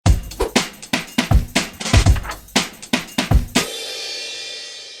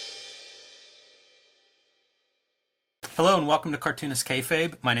Hello and welcome to Cartoonist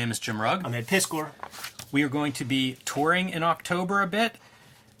Kayfabe. My name is Jim Rugg. I'm Ed Piskor. We are going to be touring in October a bit.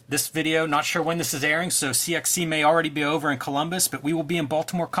 This video, not sure when this is airing, so CXC may already be over in Columbus, but we will be in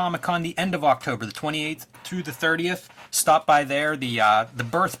Baltimore Comic Con the end of October, the 28th through the 30th. Stop by there, the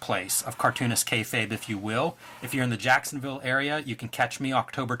birthplace of Cartoonist Kayfabe, if you will. If you're in the Jacksonville area, you can catch me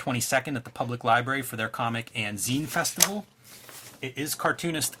October 22nd at the Public Library for their comic and zine festival. It is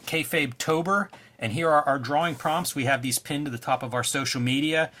Cartoonist Kayfabe-tober, and here are our drawing prompts. We have these pinned to the top of our social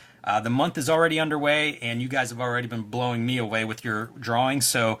media. The month is already underway, and you guys have already been blowing me away with your drawings.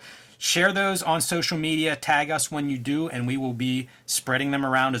 So share those on social media, tag us when you do, and we will be spreading them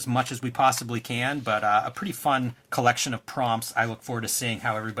around as much as we possibly can. But a pretty fun collection of prompts. I look forward to seeing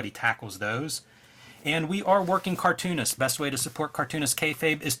how everybody tackles those. And we are working cartoonists. Best way to support Cartoonist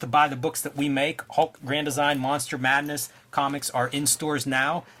Kayfabe is to buy the books that we make. Hulk, Grand Design, Monster Madness comics are in stores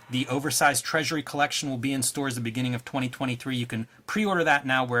now. The Oversized Treasury Collection will be in stores at the beginning of 2023. You can pre-order that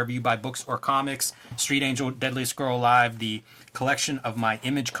now wherever you buy books or comics. Street Angel, Deadliest Girl Alive, the collection of my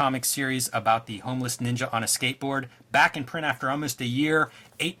Image comic series about the homeless ninja on a skateboard. Back in print after almost a year.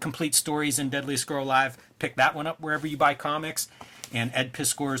 8 complete stories in Deadliest Girl Alive. Pick that one up wherever you buy comics. And Ed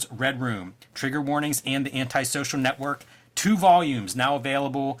Piskor's Red Room, Trigger Warnings and the Antisocial Network. 2 volumes now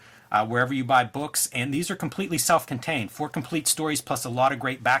available wherever you buy books. And these are completely self-contained. 4 complete stories plus a lot of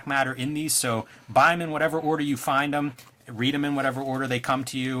great back matter in these. So buy them in whatever order you find them. Read them in whatever order they come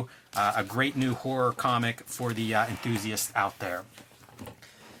to you. A great new horror comic for the enthusiasts out there.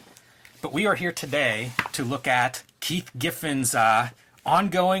 But we are here today to look at Keith Giffen's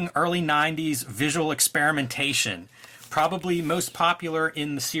ongoing early 90s visual experimentation. Probably most popular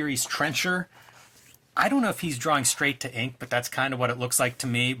in the series Trencher. I don't know if he's drawing straight to ink, but that's kind of what it looks like to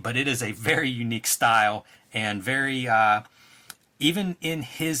me. But it is a very unique style and very, even in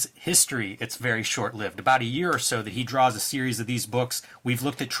his history, it's very short-lived. About a year or so that he draws a series of these books. We've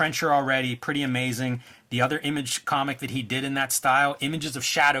looked at Trencher already, pretty amazing. The other Image comic that he did in that style, Images of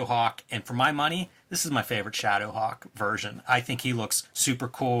Shadowhawk, and for my money, this is my favorite Shadowhawk version. I think he looks super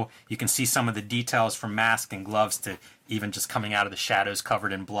cool. You can see some of the details from mask and gloves to even just coming out of the shadows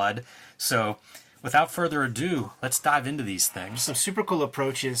covered in blood. So without further ado, let's dive into these things. Some super cool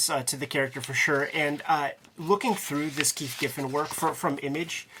approaches to the character for sure. And looking through this Keith Giffen work from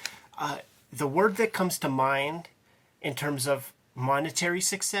Image, the word that comes to mind in terms of monetary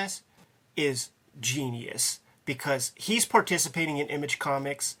success is genius. Because he's participating in Image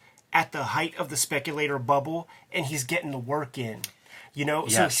Comics at the height of the speculator bubble, and he's getting the work in. You know,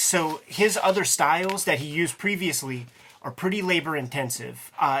 yes. So his other styles that he used previously are pretty labor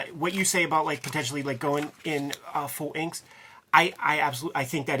intensive. What you say about like potentially like going in full inks, I absolutely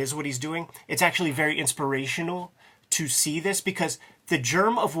think that is what he's doing. It's actually very inspirational to see this because the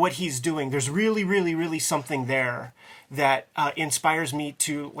germ of what he's doing, there's really, really, really something there that inspires me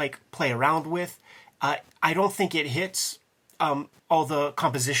to like play around with. I don't think it hits all the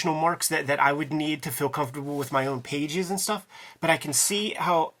compositional marks that I would need to feel comfortable with my own pages and stuff, but I can see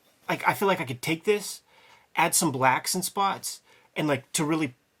how like I feel like I could take this, add some blacks and spots, and like to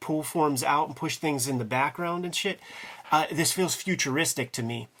really pull forms out and push things in the background and shit. This feels futuristic to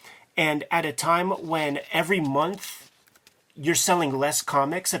me, and at a time when every month you're selling less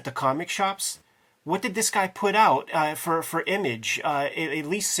comics at the comic shops. What did this guy put out for Image? At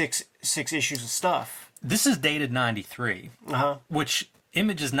least six issues of stuff. This is dated 93, which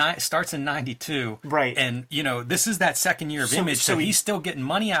Image starts in 92. Right. And, you know, this is that second year of Image, so he's still getting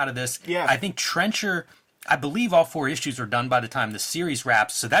money out of this. Yeah. I think Trencher, I believe all 4 issues are done by the time the series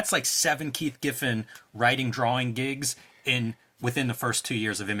wraps, so that's like 7 Keith Giffen writing, drawing gigs within the first 2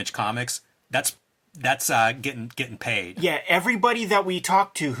 years of Image Comics. That's getting paid. Yeah, everybody that we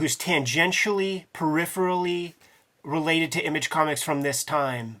talk to who's tangentially, peripherally related to Image Comics from this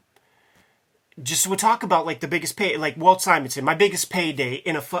time, just we'll talk about like the biggest pay, like Walt Simonson. My biggest payday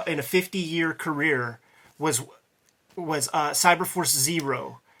in a 50-year career was Cyberforce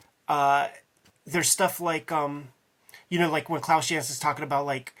Zero. There's stuff like you know, like when Klaus Jansson's talking about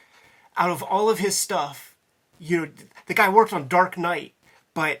like out of all of his stuff, you know, the guy worked on Dark Knight,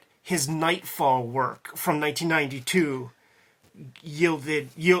 but his Nightfall work from 1992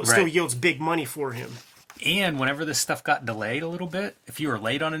 still yields big money for him. And whenever this stuff got delayed a little bit, if you were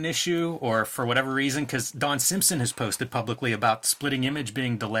late on an issue or for whatever reason, because Don Simpson has posted publicly about Splitting Image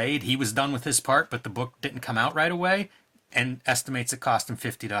being delayed, he was done with his part, but the book didn't come out right away, and estimates it cost him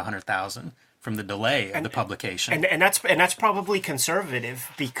 $50,000 to $100,000 from the delay of the publication. And that's probably conservative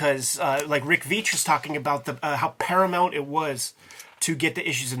because like Rick Veitch was talking about how paramount it was to get the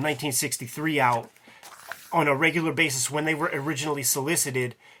issues of 1963 out on a regular basis when they were originally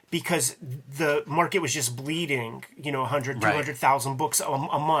solicited, because the market was just bleeding, 100, 200,000 books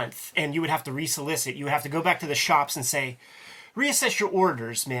a month. And you would have to resolicit. You would have to go back to the shops and say, reassess your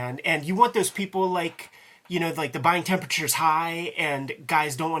orders, man. And you want those people like the buying temperature's high and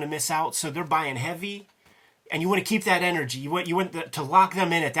guys don't want to miss out. So they're buying heavy. And you want to keep that energy. You want to lock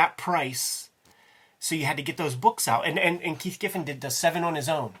them in at that price. So you had to get those books out. And Keith Giffen did the 7 on his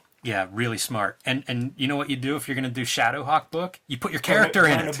own. Yeah, really smart. And you know what you do if you're going to do Shadowhawk book? You put your character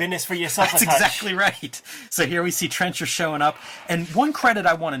in it. No business for yourself. That's exactly right. So here we see Trencher showing up. And one credit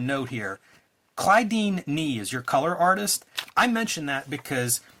I want to note here, Clydeen Nee is your color artist. I mention that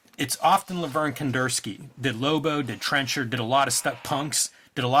because it's often Laverne Kandersky. Did Lobo, did Trencher, did a lot of stuff, Punks,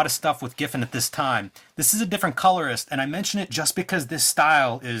 did a lot of stuff with Giffen at this time. This is a different colorist, and I mention it just because this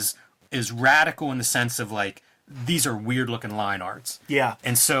style is radical in the sense of like, these are weird looking line arts. Yeah.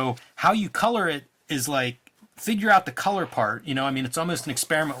 And so how you color it is like, figure out the color part. It's almost an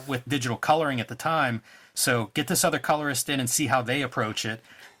experiment with digital coloring at the time. So get this other colorist in and see how they approach it.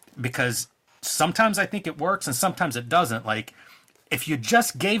 Because sometimes I think it works and sometimes it doesn't. Like, if you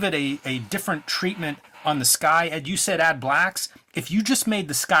just gave it a different treatment on the sky, Ed, you said add blacks. If you just made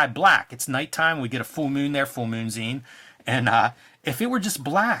the sky black, it's nighttime, we get a full moon there, full moon zine. And if it were just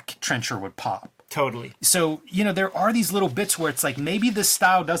black, Trencher would pop. Totally. So, there are these little bits where it's like maybe this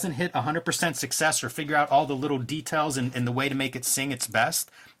style doesn't hit 100% success or figure out all the little details and the way to make it sing its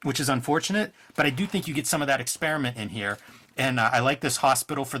best, which is unfortunate. But I do think you get some of that experiment in here. And I like this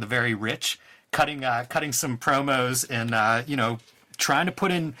Hospital for the Very Rich, cutting some promos and, trying to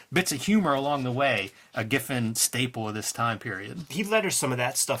put in bits of humor along the way, a Giffen staple of this time period. He letters some of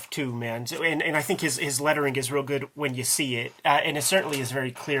that stuff too, man. And I think his lettering is real good when you see it. And it certainly is very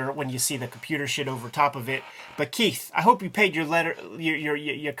clear when you see the computer shit over top of it. But Keith, I hope you paid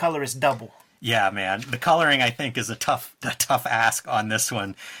your colorist double. Yeah, man. The coloring, I think, is a tough ask on this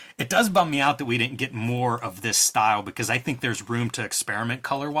one. It does bum me out that we didn't get more of this style because I think there's room to experiment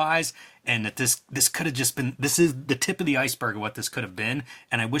color-wise, and that this could have just been, this is the tip of the iceberg of what this could have been,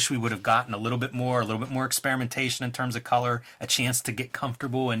 and I wish we would have gotten a little bit more experimentation in terms of color, a chance to get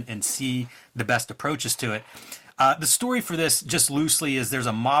comfortable and see the best approaches to it. The story for this, just loosely, is there's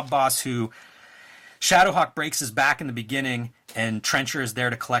a mob boss who Shadowhawk breaks his back in the beginning, and Trencher is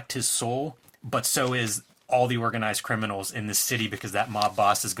there to collect his soul. But so is all the organized criminals in this city because that mob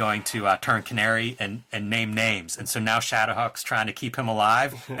boss is going to turn canary and name names. And so now Shadowhawk's trying to keep him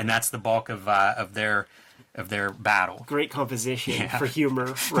alive, and that's the bulk of their battle. Great composition for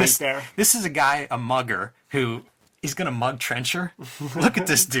humor there. This is a guy, a mugger, who he's going to mug Trencher. Look at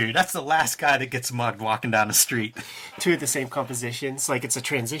this dude. That's the last guy that gets mugged walking down the street. Two of the same compositions. Like it's a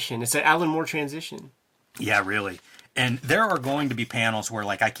transition. It's an Alan Moore transition. Yeah, really. And there are going to be panels where,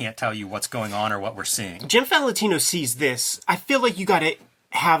 like, I can't tell you what's going on or what we're seeing. Jim Valentino sees this. I feel like you got to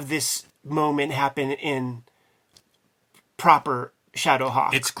have this moment happen in proper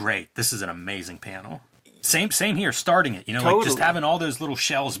Shadowhawk. It's great. This is an amazing panel. Same here, starting it. Totally. Like just having all those little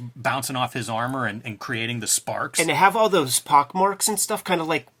shells bouncing off his armor and creating the sparks. And to have all those pockmarks and stuff, kind of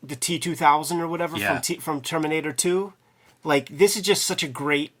like the T-2000 or whatever from Terminator 2. Like, this is just such a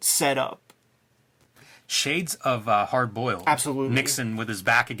great setup. Shades of Hard Boiled. Absolutely. Nixon with his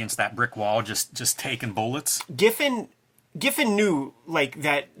back against that brick wall, just taking bullets. Giffen knew, like,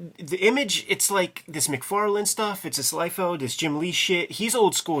 that the image, it's like this McFarlane stuff, it's this Liefeld, this Jim Lee shit. He's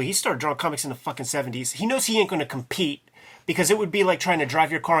old school. He started drawing comics in the fucking 70s. He knows he ain't going to compete because it would be like trying to drive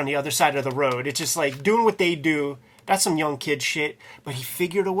your car on the other side of the road. It's just like doing what they do. That's some young kid shit. But he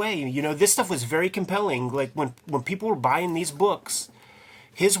figured a way. This stuff was very compelling. Like, when people were buying these books,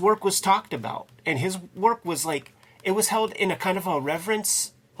 his work was talked about, and his work was like, it was held in a kind of a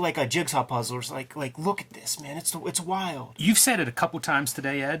reverence, like a jigsaw puzzle. It's like look at this, man, it's wild. You've said it a couple times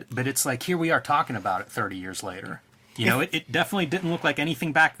today, Ed, but it's like here we are talking about it 30 years later. It definitely didn't look like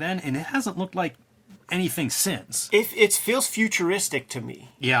anything back then, and it hasn't looked like anything since. It feels futuristic to me.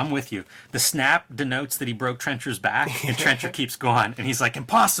 Yeah, I'm with you. The snap denotes that he broke Trencher's back, and Trencher keeps going, and he's like,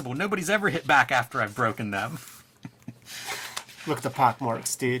 impossible, nobody's ever hit back after I've broken them. Look at the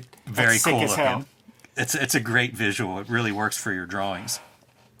pockmarks, dude. Very That's cool sick as looking. hell. It's a great visual. It really works for your drawings.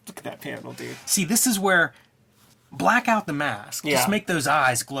 Look at that panel, dude. See, this is where black out the mask. Yeah. Just make those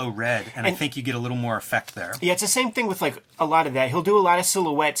eyes glow red, and I think you get a little more effect there. Yeah, it's the same thing with like a lot of that. He'll do a lot of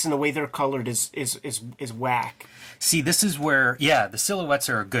silhouettes, and the way they're colored is whack. See, this is where the silhouettes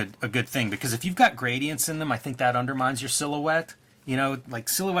are a good thing, because if you've got gradients in them, I think that undermines your silhouette. Like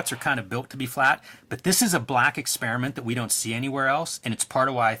silhouettes are kind of built to be flat, but this is a black experiment that we don't see anywhere else, and it's part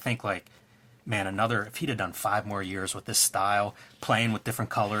of why I think, like, man, if he'd have done 5 more years with this style, playing with different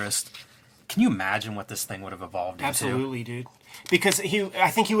colorists, Can you imagine what this thing would have evolved into? Absolutely, dude. Because I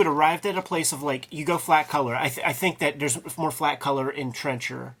think he would arrived at a place of like, you go flat color. I think that there's more flat color in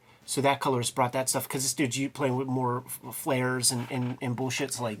Trencher, so that color's brought that stuff. Because this dude's playing with more flares and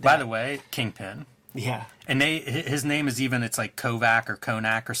bullshits like that. By the way, Kingpin. Yeah. And his name is even, it's like Kovac or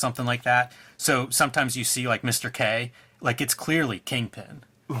Konak or something like that. So sometimes you see like Mr. K, like it's clearly Kingpin.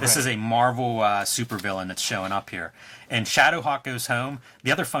 This is a Marvel supervillain that's showing up here. And Shadowhawk goes home.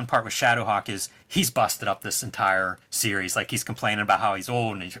 The other fun part with Shadowhawk is he's busted up this entire series. Like he's complaining about how he's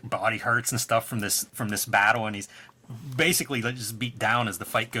old and his body hurts and stuff from this battle, and he's basically just beat down as the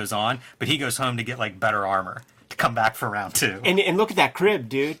fight goes on. But he goes home to get like better armor to come back for round 2. And look at that crib,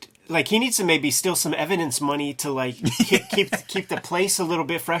 dude. Like he needs to maybe steal some evidence money to like keep the place a little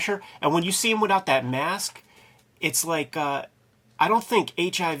bit fresher. And when you see him without that mask, it's like I don't think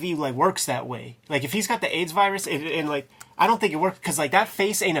HIV like works that way. Like if he's got the AIDS virus and like I don't think it works because like that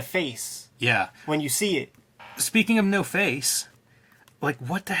face ain't a face. Yeah. When you see it. Speaking of no face, like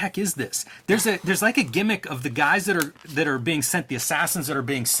what the heck is this? There's like a gimmick of the guys that are being sent, the assassins that are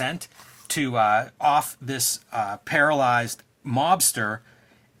being sent to off this paralyzed mobster.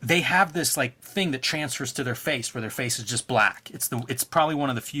 They have this like thing that transfers to their face where their face is just black. It's probably one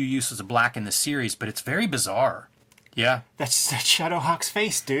of the few uses of black in the series, but it's very bizarre. Yeah. That's Shadowhawk's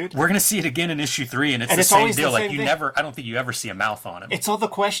face, dude. We're going to see it again in issue 3, and it's the same deal. Like I don't think you ever see a mouth on him. It's all the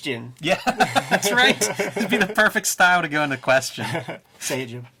question. Yeah, that's right. It'd be the perfect style to go into question. Say it,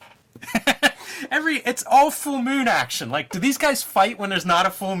 Jim. It's all full moon action. Like, do these guys fight when there's not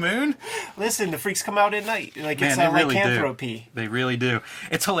a full moon? Listen, the freaks come out at night. Like, Man, it's they like really lycanthropy. They really do.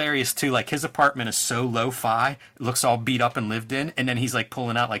 It's hilarious too. Like his apartment is so lo-fi, it looks all beat up and lived in, and then he's like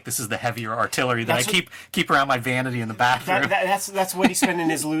pulling out like this is the heavier artillery that keep around my vanity in the bathroom. That's what he's spending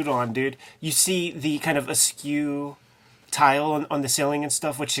his loot on, dude. You see the kind of askew tile on the ceiling and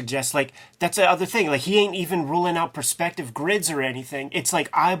stuff, which suggests like that's the other thing. Like he ain't even ruling out perspective grids or anything. It's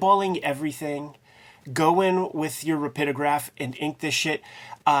like eyeballing everything. Go in with your rapidograph and ink this shit.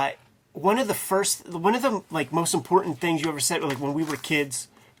 One of the like most important things you ever said, like when we were kids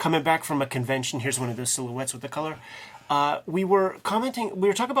coming back from a convention. Here's one of those silhouettes with the color. We were talking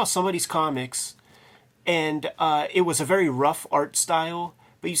about somebody's comics, and it was a very rough art style.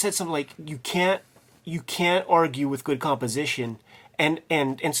 But you said something like you can't argue with good composition and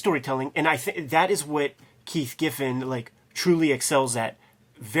storytelling, and I think that is what Keith Giffen like truly excels at.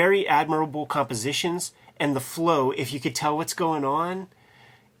 Very admirable compositions, and the flow, if you could tell what's going on,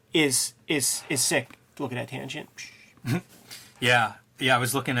 is sick. Look at that tangent. Yeah, I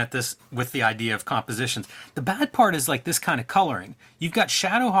was looking at this with the idea of compositions. The bad part is like this kind of coloring. You've got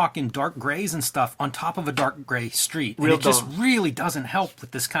Shadowhawk in dark grays and stuff on top of a dark gray street. And it just really doesn't help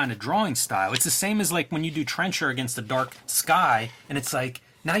with this kind of drawing style. It's the same as like when you do Trencher against a dark sky, and it's like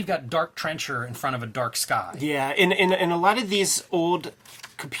now you've got dark Trencher in front of a dark sky. Yeah, in a lot of these old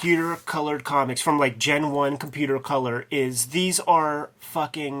computer colored comics from like Gen 1 computer color these are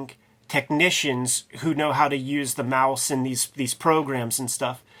fucking technicians who know how to use the mouse and these programs and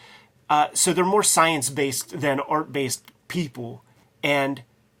stuff. So they're more science-based than art-based people. And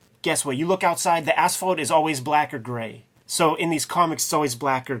guess what? You look outside, the asphalt is always black or gray. So in these comics, it's always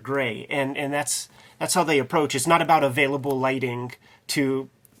black or gray. And that's how they approach. It's not about available lighting to...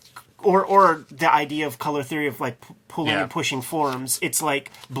 Or the idea of color theory of like pulling and pushing forms. It's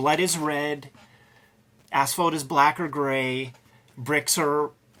like blood is red, asphalt is black or gray, bricks are,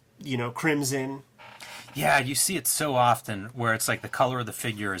 crimson. Yeah, you see it so often where it's like the color of the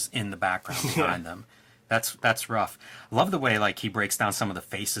figure is in the background behind them. That's rough. I love the way like he breaks down some of the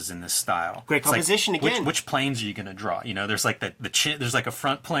faces in this style. Great composition like, again. Which planes are you gonna draw? There's like the chin. There's like a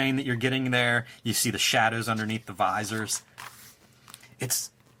front plane that you're getting there. You see the shadows underneath the visors.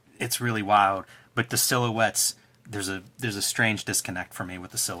 It's really wild, but the silhouettes, there's a strange disconnect for me with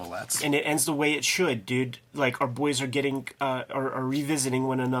the silhouettes. And it ends the way it should, dude. Like our boys are getting are revisiting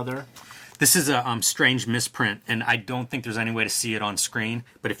one another. This is a strange misprint, and I don't think there's any way to see it on screen.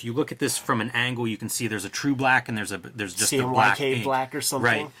 But if you look at this from an angle, you can see there's a true black and there's just a black ink. Black or something.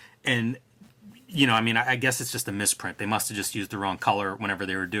 Right, and I guess it's just a misprint. They must have just used the wrong color whenever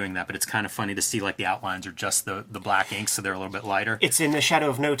they were doing that, but it's kind of funny to see like the outlines are just the black ink, so they're a little bit lighter. It's in the Shadow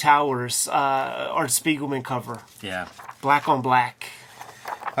of No Towers, Art Spiegelman cover. Yeah. Black on black.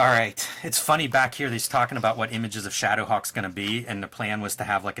 All right. It's funny back here, he's talking about what images of Shadowhawk's going to be, and the plan was to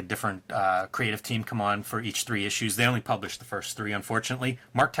have like a different creative team come on for each 3 issues. They only published the first 3, unfortunately.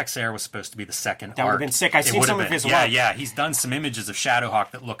 Mark Texeira was supposed to be the second That would have been sick. I've seen some of his work. Yeah. He's done some images of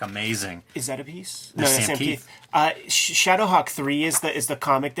Shadowhawk that look amazing. Is that a piece? No, that's Sam Keith. Shadowhawk 3 is the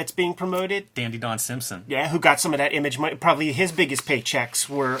comic that's being promoted. Dandy Don Simpson. Yeah, who got some of that image money. Probably his biggest paychecks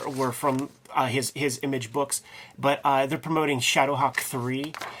were from his Image books, but they're promoting Shadowhawk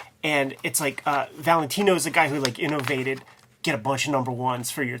 3, and it's like Valentino is the guy who like innovated. Get a bunch of number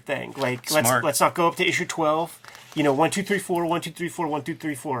ones for your thing. Like Smart. let's not go up to issue 12. You know, 1, 2, 3, 4, 1, 2, 3, 4, 1, 2,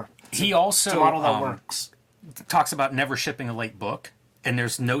 3, 4. He also It's a model that works. talks about never shipping a late book, and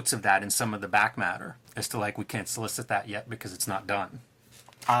there's notes of that in some of the back matter as to like we can't solicit that yet because it's not done.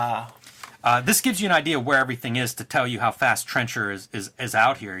 This gives you an idea of where everything is to tell you how fast Trencher is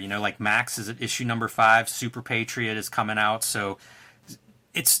out here. You know, like Max is at issue number 5, Super Patriot is coming out, so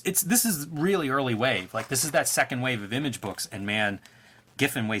it's this is really early wave. Like this is that second wave of Image books, and man,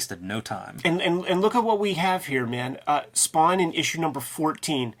 Giffen wasted no time. And look at what we have here, man. Spawn in issue number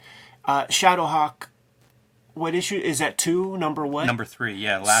 14. Shadowhawk, what issue is that? 2? Number what? Number 3,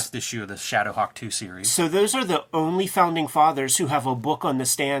 yeah, last issue of the Shadowhawk 2 series. So those are the only founding fathers who have a book on the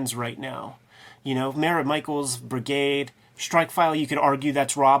stands right now. You know, Merritt Michaels, Brigade, Strike File, you could argue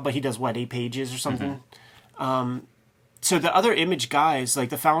that's Rob, but he does, what, 8 pages or something? So the other Image guys, like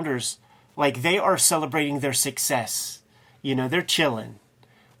the founders, like they are celebrating their success. You know, they're chilling.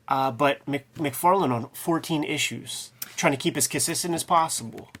 But McFarlane on 14 issues, trying to keep as consistent as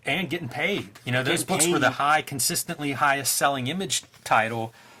possible. And getting paid. You know, those Getting books paid. were the consistently highest selling Image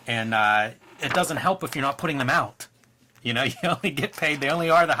title, and it doesn't help if you're not putting them out. You know, you only get paid. They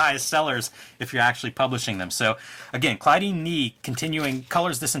only are the highest sellers if you're actually publishing them. So, again, Clydie Nee continuing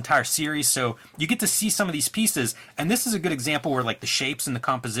colors this entire series, so you get to see some of these pieces. And this is a good example where, like, the shapes and the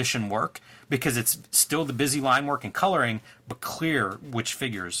composition work because it's still the busy line work and coloring, but clear which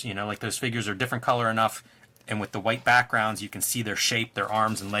figures. You know, like those figures are different color enough, and with the white backgrounds, you can see their shape. Their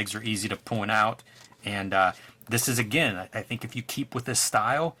arms and legs are easy to point out. And this is, again, I think if you keep with this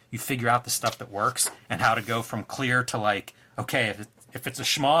style, you figure out the stuff that works and how to go from clear to like, okay, if it's a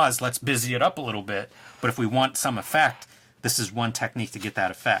schmoz, let's busy it up a little bit. But if we want some effect, this is one technique to get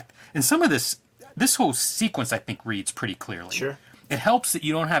that effect. And some of this whole sequence, I think, reads pretty clearly. Sure. It helps that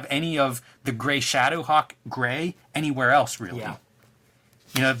you don't have any of the gray Shadowhawk gray anywhere else, really. Yeah.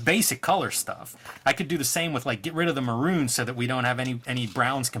 You know, basic color stuff. I could do the same with, like, get rid of the maroon so that we don't have any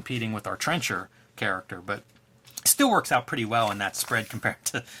browns competing with our Trencher character, but still works out pretty well in that spread compared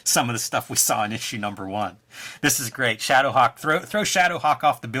to some of the stuff we saw in issue number 1. This is great. Shadowhawk, throw Shadowhawk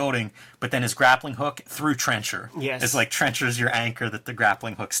off the building, but then his grappling hook through Trencher. Yes. It's like Trencher's your anchor that the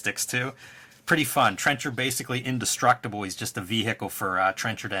grappling hook sticks to. Pretty fun. Trencher basically indestructible. He's just a vehicle for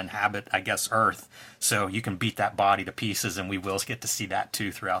Trencher to inhabit, I guess, Earth. So you can beat that body to pieces, and we will get to see that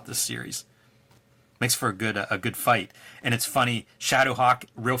too throughout this series. Makes for a good fight. And it's funny, Shadowhawk,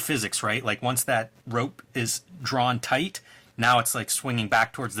 real physics, right? Like once that rope is drawn tight, now it's like swinging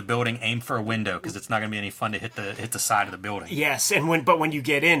back towards the building, aim for a window because it's not going to be any fun to hit the side of the building. Yes, and when you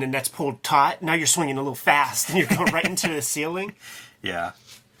get in and that's pulled taut, now you're swinging a little fast and you're going right into the ceiling. Yeah.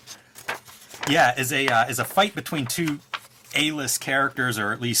 Yeah, is a fight between two A-list characters,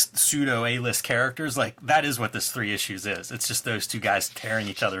 or at least pseudo A-list characters. Like that is what this 3 issues is. It's just those two guys tearing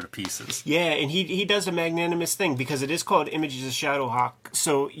each other to pieces. Yeah, and he does a magnanimous thing because it is called Images of Shadowhawk.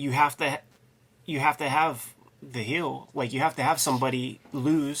 So you have to have the heel. Like you have to have somebody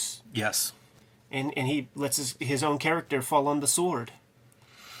lose, Yes. and he lets his own character fall on the sword.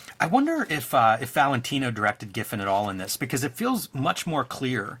 I wonder if Valentino directed Giffen at all in this, because it feels much more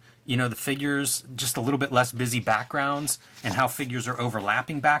clear. You know, the figures, just a little bit less busy backgrounds, and how figures are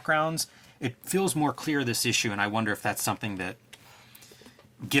overlapping backgrounds. It feels more clear this issue, and I wonder if that's something that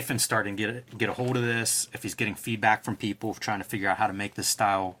Giffen's starting to get a hold of this, if he's getting feedback from people, trying to figure out how to make this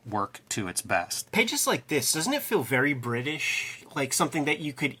style work to its best. Pages like this, doesn't it feel very British? Like something that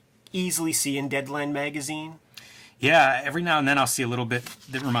you could easily see in Deadland magazine? Yeah, every now and then I'll see a little bit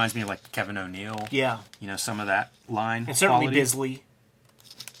that reminds me of like Kevin O'Neill. Yeah. You know, some of that line. And certainly quality. Bisley.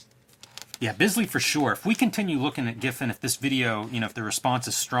 Yeah, Bisley for sure. If we continue looking at Giffen, if this video, you know, if the response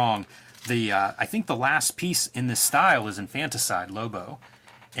is strong, I think the last piece in this style is Infanticide, Lobo.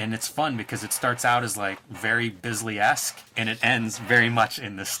 And it's fun because it starts out as like very Bisley-esque and it ends very much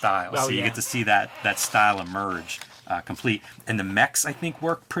in this style. Oh, so you yeah. get to see that style emerge complete. And the mechs, I think,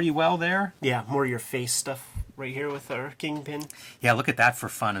 work pretty well there. Yeah, more your face stuff right here with our Kingpin. Yeah, look at that for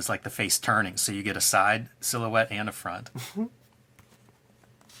fun. It's like the face turning. So you get a side silhouette and a front.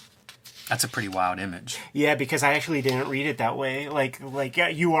 That's a pretty wild image. Yeah, because I actually didn't read it that way. Like yeah,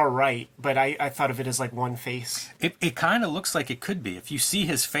 you are right, but I thought of it as like one face. It kind of looks like it could be. If you see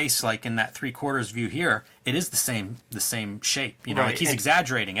his face like in that 3/4 view here, it is the same shape. You know, Right, like he's and-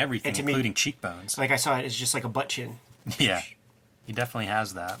 exaggerating everything, and to me- including cheekbones. Like I saw it as just like a butt chin. Yeah, he definitely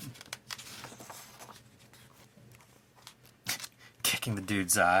has that. Kicking the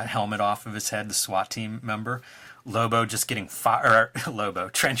dude's helmet off of his head, the SWAT team member. Lobo just getting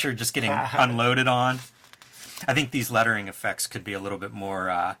Trencher just getting unloaded on. I think these lettering effects could be a little bit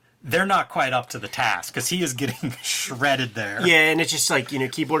more. They're not quite up to the task because he is getting shredded there. Yeah, and it's just like,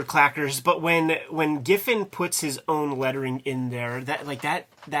 keyboard clackers. But when Giffen puts his own lettering in there,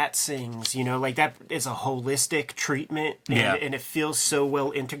 that sings. That is a holistic treatment, and it feels so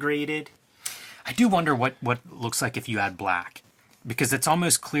well integrated. I do wonder what looks like if you add black, because it's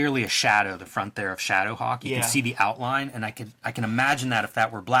almost clearly a shadow, the front there of Shadowhawk. You can see the outline, and I can imagine that if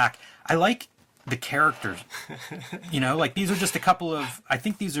that were black. I like the characters. These are just a couple of, I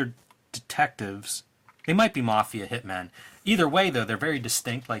think these are detectives. They might be mafia hitmen. Either way, though, they're very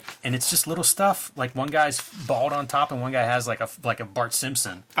distinct. And it's just little stuff. Like one guy's bald on top, and one guy has like a Bart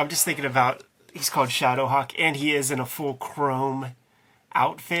Simpson. I'm just thinking about, he's called Shadowhawk, and he is in a full chrome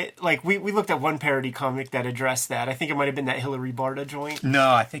outfit. Like we looked at one parody comic that addressed that. I think it might have been that Hillary Barta joint.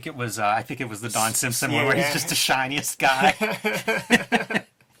 No, I think it was the Don Simpson one where he's just the shiniest guy.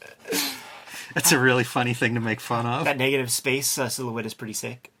 That's a really funny thing to make fun of. That negative space silhouette is pretty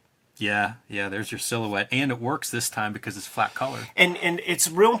sick. Yeah, there's your silhouette. And it works this time because it's flat color. And it's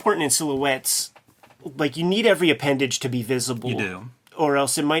real important in silhouettes. Like, you need every appendage to be visible. You do. Or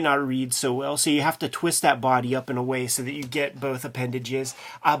else it might not read so well. So you have to twist that body up in a way so that you get both appendages.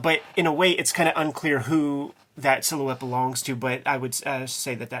 But in a way, it's kind of unclear who that silhouette belongs to. But I would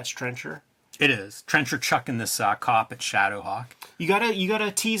say that that's Trencher. It is. Trencher chucking this cop at Shadowhawk. You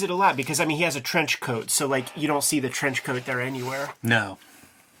gotta tease it a lot because, he has a trench coat. So, you don't see the trench coat there anywhere. No.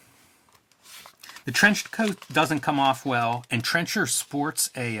 The trench coat doesn't come off well, and Trencher sports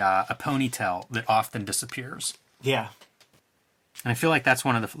a ponytail that often disappears. Yeah. And I feel like that's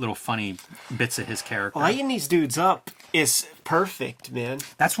one of the little funny bits of his character. Lighting these dudes up is perfect, man.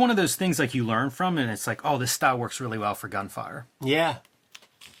 That's one of those things you learn from, and it's like, oh, this style works really well for gunfire. Yeah.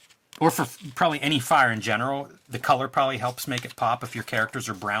 Or for probably any fire in general. The color probably helps make it pop if your characters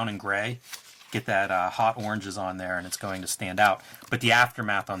are brown and gray. Get that hot oranges on there, and it's going to stand out. But the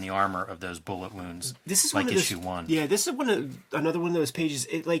aftermath on the armor of those bullet wounds, this is issue 1. Yeah, this is another one of those pages.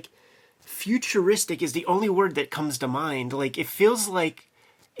 Futuristic is the only word that comes to mind. It feels like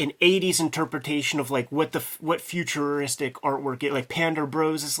an 80s interpretation of what futuristic artwork is. Panda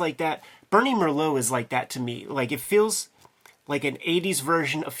Bros is like that. Bernie Merlot is like that to me. It feels like an 80s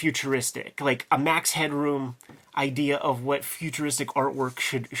version of futuristic, like a Max Headroom idea of what futuristic artwork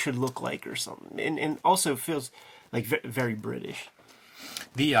should look like or something, and also feels like very British.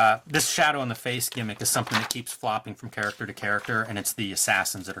 This shadow on the face gimmick is something that keeps flopping from character to character, and it's the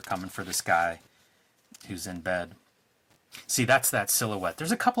assassins that are coming for this guy who's in bed. See, that's that silhouette.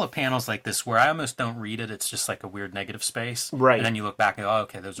 There's a couple of panels like this where I almost don't read it. It's just like a weird negative space. Right. And then you look back and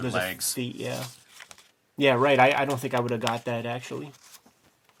okay, those are legs. Feet, yeah. Yeah, right. I don't think I would have got that, actually.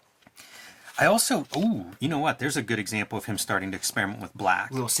 I also, you know what? There's a good example of him starting to experiment with black.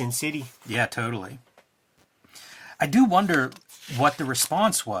 Little Sin City. Yeah, totally. I do wonder what the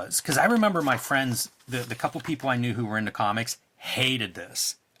response was, because I remember my friends, the couple people I knew who were into comics, hated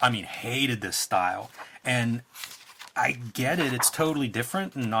this. Hated this style. And I get it. It's totally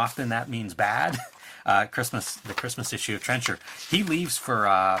different, and often that means bad. The Christmas issue of Trencher. He leaves for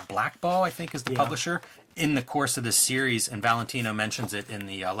Blackball, I think, is the publisher, in the course of this series, and Valentino mentions it in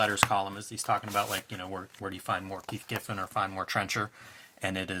the letters column as he's talking about, where do you find more Keith Giffen or find more Trencher?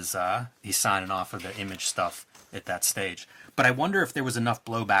 And it is, he's signing off of the Image stuff at that stage. But I wonder if there was enough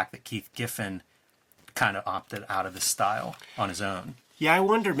blowback that Keith Giffen kind of opted out of this style on his own. Yeah, I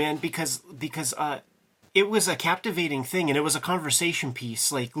wonder, man, because it was a captivating thing, and it was a conversation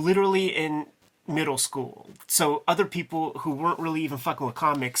piece, literally in middle school. So other people who weren't really even fucking with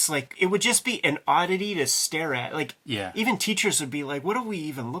comics, it would just be an oddity to stare at. Even teachers would be like, what are we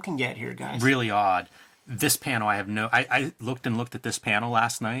even looking at here, guys? Really odd. This panel, I looked at this panel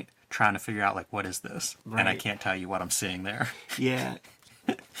last night trying to figure out, what is this? Right. And I can't tell you what I'm seeing there. Yeah.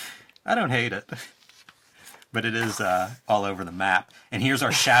 I don't hate it. But it is all over the map. And here's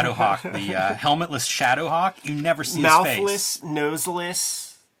our Shadowhawk, the helmetless Shadowhawk. You never see his face. Mouthless, noseless.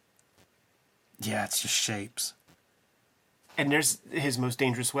 Yeah, it's just shapes. And there's his most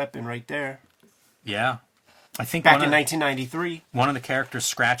dangerous weapon right there. Yeah. I think back in 1993. One of the characters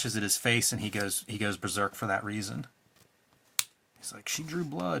scratches at his face, and he goes berserk for that reason. He's like, she drew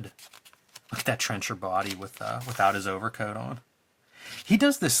blood. Look at that Trencher body without his overcoat on. He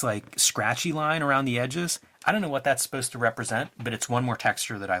does this scratchy line around the edges. I don't know what that's supposed to represent, but it's one more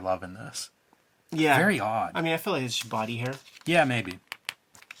texture that I love in this. Yeah. Very odd. I feel like it's just body hair. Yeah, maybe.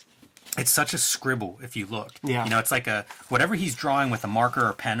 It's such a scribble if you look. Yeah. It's like whatever he's drawing with a marker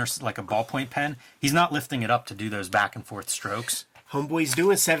or pen or like a ballpoint pen, he's not lifting it up to do those back and forth strokes. Homeboy's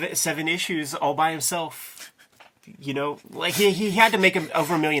doing seven issues all by himself. You know, like he had to make him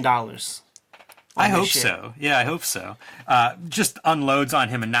over $1 million. I hope so. Yeah, I hope so. Just unloads on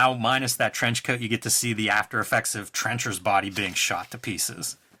him, and now minus that trench coat, you get to see the after effects of Trencher's body being shot to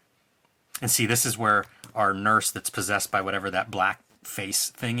pieces. And see, this is where our nurse that's possessed by whatever that black face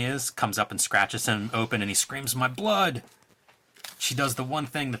thing is comes up and scratches him open, and he screams, "My blood!" She does the one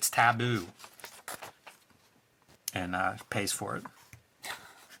thing that's taboo. And pays for it.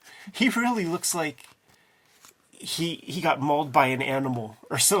 He really looks like he got mauled by an animal,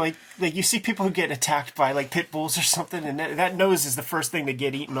 or so. Like you see people who get attacked by like pit bulls or something, and that nose is the first thing to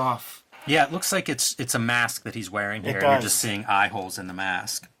get eaten off. Yeah, it looks like it's a mask that he's wearing here. It does. And you're just seeing eye holes in the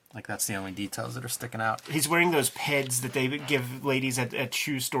mask. Like that's the only details that are sticking out. He's wearing those pads that they give ladies at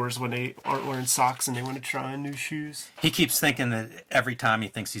shoe stores when they aren't wearing socks and they want to try on new shoes. He keeps thinking that every time he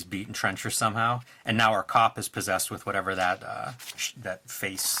thinks he's beaten Trencher somehow, and now our cop is possessed with whatever that that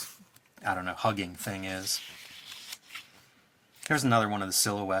face, I don't know, hugging thing is. Here's another one of the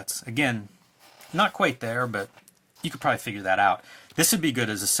silhouettes. Again, not quite there, but you could probably figure that out. This would be good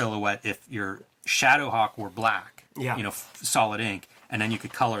as a silhouette if your Shadowhawk were black, yeah. You know, solid ink, and then you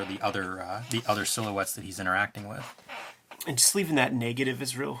could color the other silhouettes that he's interacting with. And just leaving that negative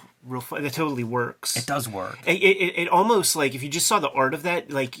is real fun. That totally works. It does work. It almost, like, if you just saw the art of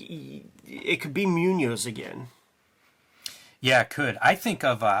that, like, it could be Munoz again. Yeah, it could. I think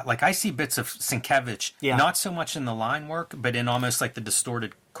of, like, I see bits of Sienkiewicz, not so much in the line work, but in almost like the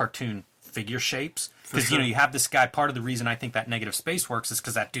distorted cartoon figure shapes. Because, you know, you have this guy, part of the reason I think that negative space works is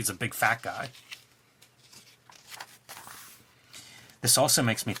because that dude's a big fat guy. This also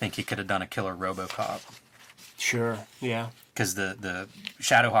makes me think he could have done a killer RoboCop. Sure, yeah. Because the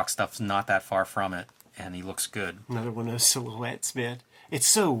Shadowhawk stuff's not that far from it, and he looks good. Another one of those silhouettes, man. It's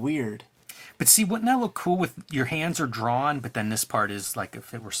so weird. But see, wouldn't that look cool with your hands are drawn, but then this part is like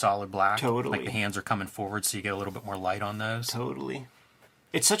if it were solid black? Totally. Like the hands are coming forward, so you get a little bit more light on those. Totally.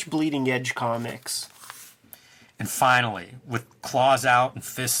 It's such bleeding edge comics. And finally, with claws out and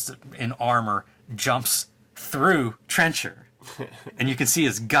fists in armor, jumps through Trencher. And you can see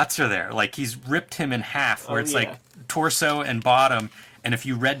his guts are there. Like he's ripped him in half, where it's like torso and bottom. And if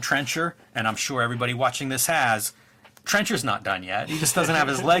you read Trencher, and I'm sure everybody watching this has, Trencher's not done yet. He just doesn't have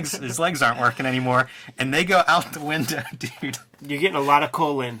his legs. His legs aren't working anymore. And they go out the window, dude. You're getting a lot of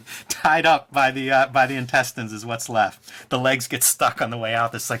colon. Tied up by the intestines is what's left. The legs get stuck on the way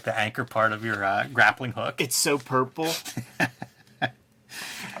out. That's like the anchor part of your grappling hook. It's so purple.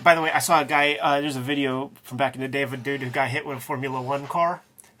 By the way, I saw a guy, there's a video from back in the day of a dude who got hit with a Formula One car,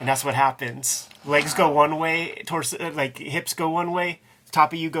 and that's what happens. Legs go one way, torso, like hips go one way,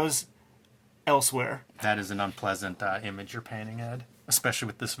 top of you goes elsewhere. That is an unpleasant image you're painting, Ed, especially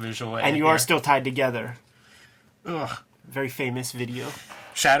with this visual. And you are still tied together. Ugh. Very famous video.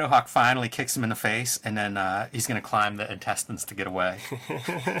 Shadowhawk finally kicks him in the face, and then he's going to climb the intestines to get away.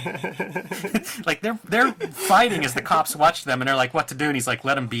 Like they're fighting as the cops watch them, and they're like, "What to do?" And he's like,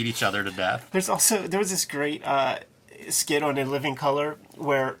 "Let them beat each other to death." There was this great skit on In Living Color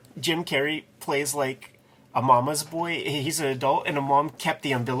where Jim Carrey plays like a mama's boy. He's an adult, and a mom kept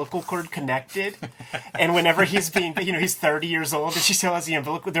the umbilical cord connected. And whenever he's being, he's 30 years old, and she still has the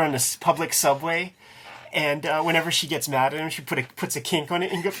umbilical. They're in this public subway. And whenever she gets mad at him, she puts a kink on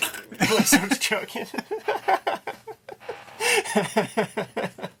it and like starts choking.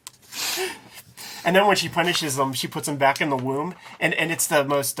 And then when she punishes him, she puts him back in the womb. And it's the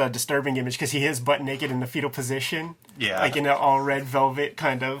most disturbing image because he is butt naked in the fetal position. Yeah. Like in an all red velvet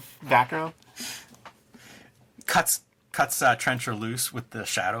kind of background. Cuts Trencher loose with the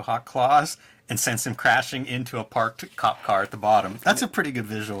Shadowhawk claws and sends him crashing into a parked cop car at the bottom. That's a pretty good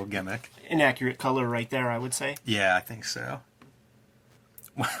visual gimmick. Inaccurate color right there, I would say. Yeah, I think so.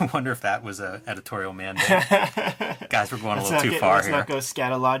 I wonder if that was an editorial mandate. Guys, we're going a little too far here. Let's not go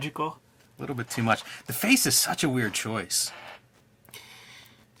scatological. A little bit too much. The face is such a weird choice.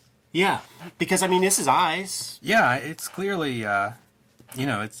 Yeah, because, I mean, this is eyes. Yeah, it's clearly,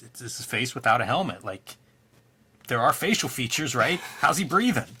 it's his face without a helmet. Like, there are facial features, right? How's he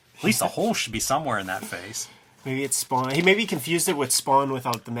breathing? At least a hole should be somewhere in that face. Maybe it's Spawn. He maybe confused it with Spawn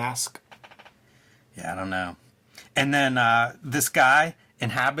without the mask. Yeah, I don't know. And then this guy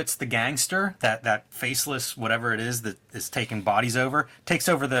inhabits the gangster, that faceless whatever it is that is taking bodies over, takes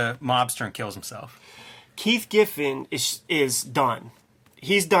over the mobster and kills himself. Keith Giffen is done.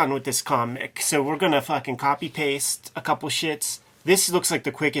 He's done with this comic. So we're going to fucking copy-paste a couple shits. This looks like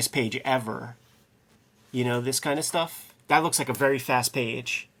the quickest page ever. You know, this kind of stuff. That looks like a very fast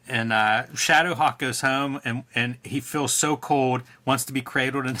page. And Shadowhawk goes home, and he feels so cold, wants to be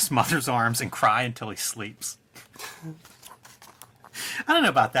cradled in his mother's arms and cry until he sleeps. I don't know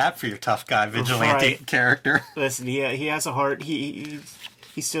about that for your tough guy vigilante Right. character. Listen, he has a heart. He's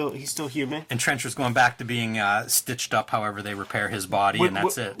still human. And Trencher's going back to being stitched up however they repair his body, and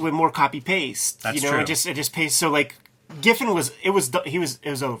that's it. With more copy paste. That's true. true. It just pastes. So like Giffen it was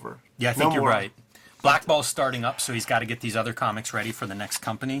over. Yeah, I think No you're more. right. Black Ball's starting up, so he's got to get these other comics ready for the next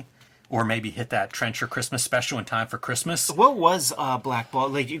company. Or maybe hit that Trencher Christmas special in time for Christmas. What was Black Ball?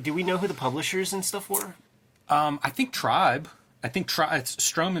 Like, do we know who the publishers and stuff were? I think Tribe.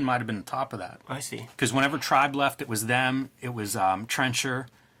 Stroman might have been the top of that. I see. Because whenever Tribe left, it was them. It was Trencher.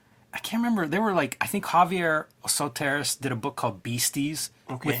 I can't remember. They were like, I think Javier Soteris did a book called Beasties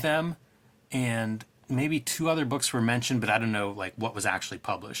with them. And maybe 2 other books were mentioned, but I don't know like what was actually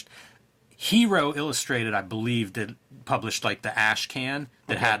published. Hero Illustrated, I believe, published like the Ash Can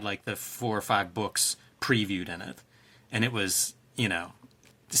that had like the 4 or 5 books previewed in it. And it was,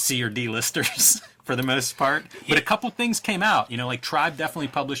 C or D listers for the most part. But a couple things came out. Like Tribe definitely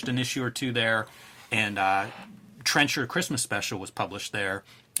published an issue or 2 there. And Trencher Christmas Special was published there.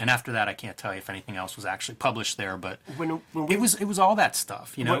 And after that, I can't tell you if anything else was actually published there. But it was all that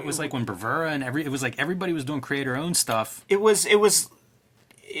stuff. It was like when Bravura and it was like everybody was doing creator-owned stuff. It was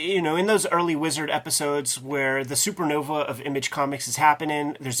in those early Wizard episodes where the supernova of Image Comics is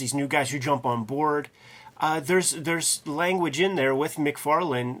happening, there's these new guys who jump on board. There's language in there with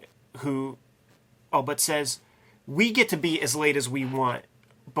McFarlane who all but says, we get to be as late as we want,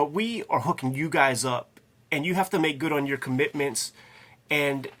 but we are hooking you guys up, and you have to make good on your commitments.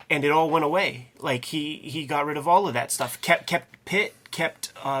 And it all went away. Like he got rid of all of that stuff. Kept Pitt,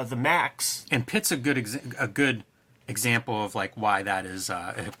 kept the Max. And Pitt's a good example of like why that is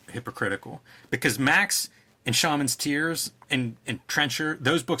hypocritical, because Max and Shaman's Tears and Trencher,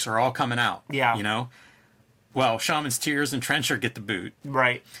 those books are all coming out. Yeah. Well, Shaman's Tears and Trencher get the boot.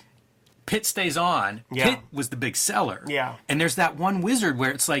 Right. Pitt stays on. Yeah. Pitt was the big seller. Yeah. And there's that one Wizard where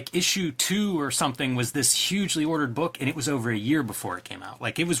it's like issue 2 or something was this hugely ordered book, and it was over a year before it came out.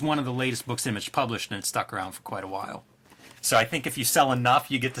 Like it was one of the latest books Image published, and it stuck around for quite a while. So I think if you sell enough,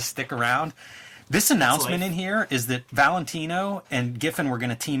 you get to stick around. This announcement in here is that Valentino and Giffen were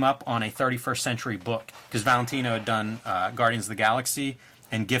going to team up on a 31st Century book, because Valentino had done Guardians of the Galaxy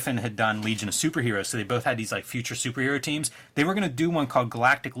and Giffen had done Legion of Superheroes, so they both had these like future superhero teams. They were going to do one called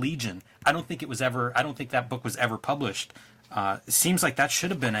Galactic Legion. I don't think that book was ever published. It seems like that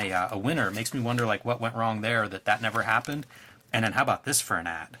should have been a winner. It makes me wonder like what went wrong there that never happened. And then how about this for an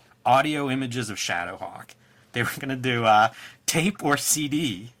ad? Audio images of Shadowhawk. They were going to do tape or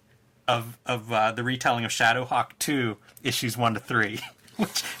CD of the retelling of Shadowhawk 2 issues 1 to 3,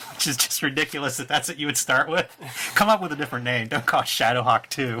 which is just ridiculous that that's what you would start with. Come up with a different name. Don't call it Shadowhawk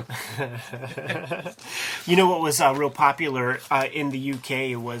 2. You know what was real popular in the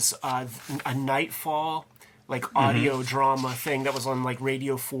UK was a Nightfall like audio drama thing that was on like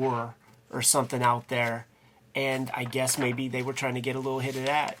Radio 4 or something out there, and I guess maybe they were trying to get a little hit of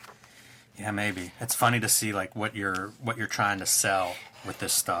that. Yeah, maybe. It's funny to see like what you're trying to sell with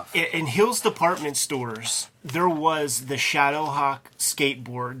this stuff. In Hill's department stores, there was the Shadowhawk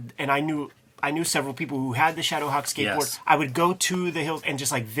skateboard, and I knew several people who had the Shadowhawk skateboard. Yes. I would go to the Hills and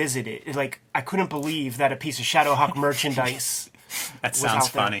just like visit it. Like I couldn't believe that a piece of Shadowhawk merchandise. That was sounds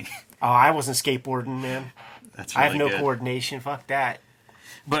out there. funny. Oh, I wasn't skateboarding, man. That's I really have no good. coordination. Fuck that.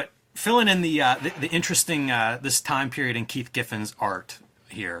 But filling in the interesting this time period in Keith Giffen's art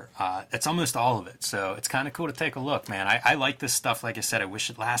here, it's almost all of it. So it's kind of cool to take a look, man. I like this stuff. Like I said, I wish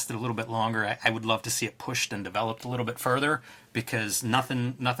it lasted a little bit longer. I would love to see it pushed and developed a little bit further, because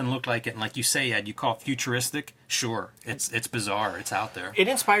nothing looked like it. And like you say, Ed, you call it futuristic. Sure, it's bizarre. It's out there. It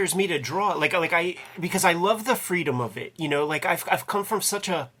inspires me to draw, because I love the freedom of it. Like I've come from such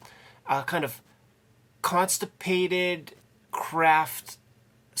a kind of constipated craft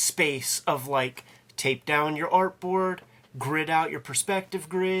space of like tape down your artboard, grid out your perspective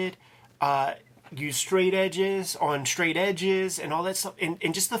grid, use straight edges on straight edges and all that stuff,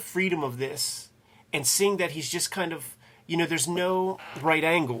 and just the freedom of this, and seeing that he's just kind of, there's no right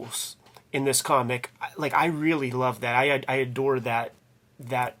angles in this comic. Like I really love that. I adore that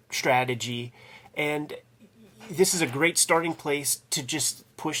strategy, and this is a great starting place to just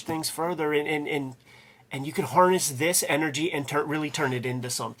push things further, and you can harness this energy and really turn it into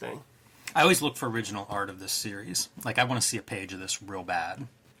something. I always look for original art of this series. Like, I want to see a page of this real bad.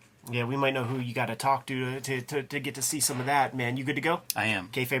 Yeah, we might know who you got to talk to get to see some of that, man. You good to go? I am.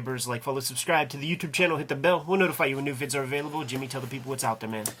 Kayfabers, like, follow, subscribe to the YouTube channel, hit the bell. We'll notify you when new vids are available. Jimmy, tell the people what's out there,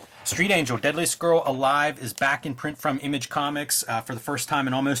 man. Street Angel, Deadliest Girl Alive is back in print from Image Comics for the first time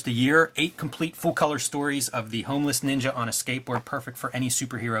in almost a year. 8 complete full-color stories of the homeless ninja on a skateboard, perfect for any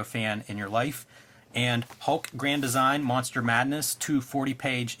superhero fan in your life. And Hulk Grand Design Monster Madness, two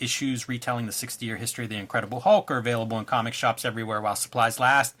 40-page issues retelling the 60-year history of the Incredible Hulk, are available in comic shops everywhere while supplies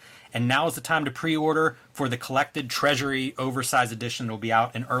last. And now is the time to pre-order for the Collected Treasury Oversized Edition that will be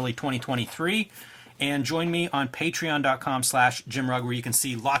out in early 2023. And join me on patreon.com/JimRugg, where you can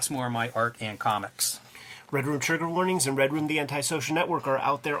see lots more of my art and comics. Red Room Trigger Warnings and Red Room The Antisocial Network are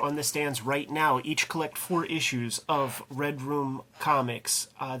out there on the stands right now. Each collect 4 issues of Red Room comics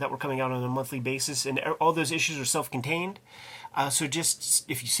that were coming out on a monthly basis, and all those issues are self-contained. So just,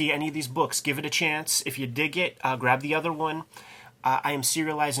 if you see any of these books, give it a chance. If you dig it, grab the other one. I am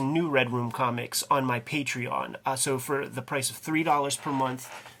serializing new Red Room comics on my Patreon. So for the price of $3 per month,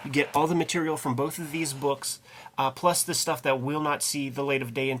 you get all the material from both of these books, plus the stuff that will not see the light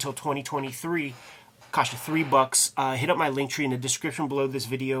of day until 2023. Cost you $3. Hit up my link tree in the description below this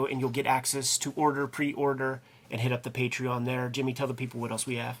video, and you'll get access to order, pre-order, and hit up the Patreon there. Jimmy, tell the people what else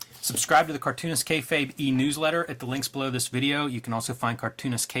we have. Subscribe to the Cartoonist Kayfabe e-newsletter at the links below this video. You can also find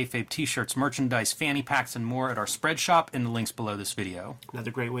Cartoonist Kayfabe t-shirts, merchandise, fanny packs, and more at our spread shop in the links below this video.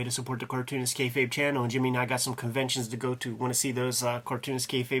 Another great way to support the Cartoonist Kayfabe channel. And Jimmy and I got some conventions to go to. Want to see those Cartoonist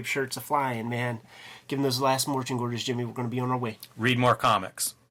Kayfabe shirts a-flying, man. Given those last marching orders, Jimmy, we're going to be on our way. Read more comics.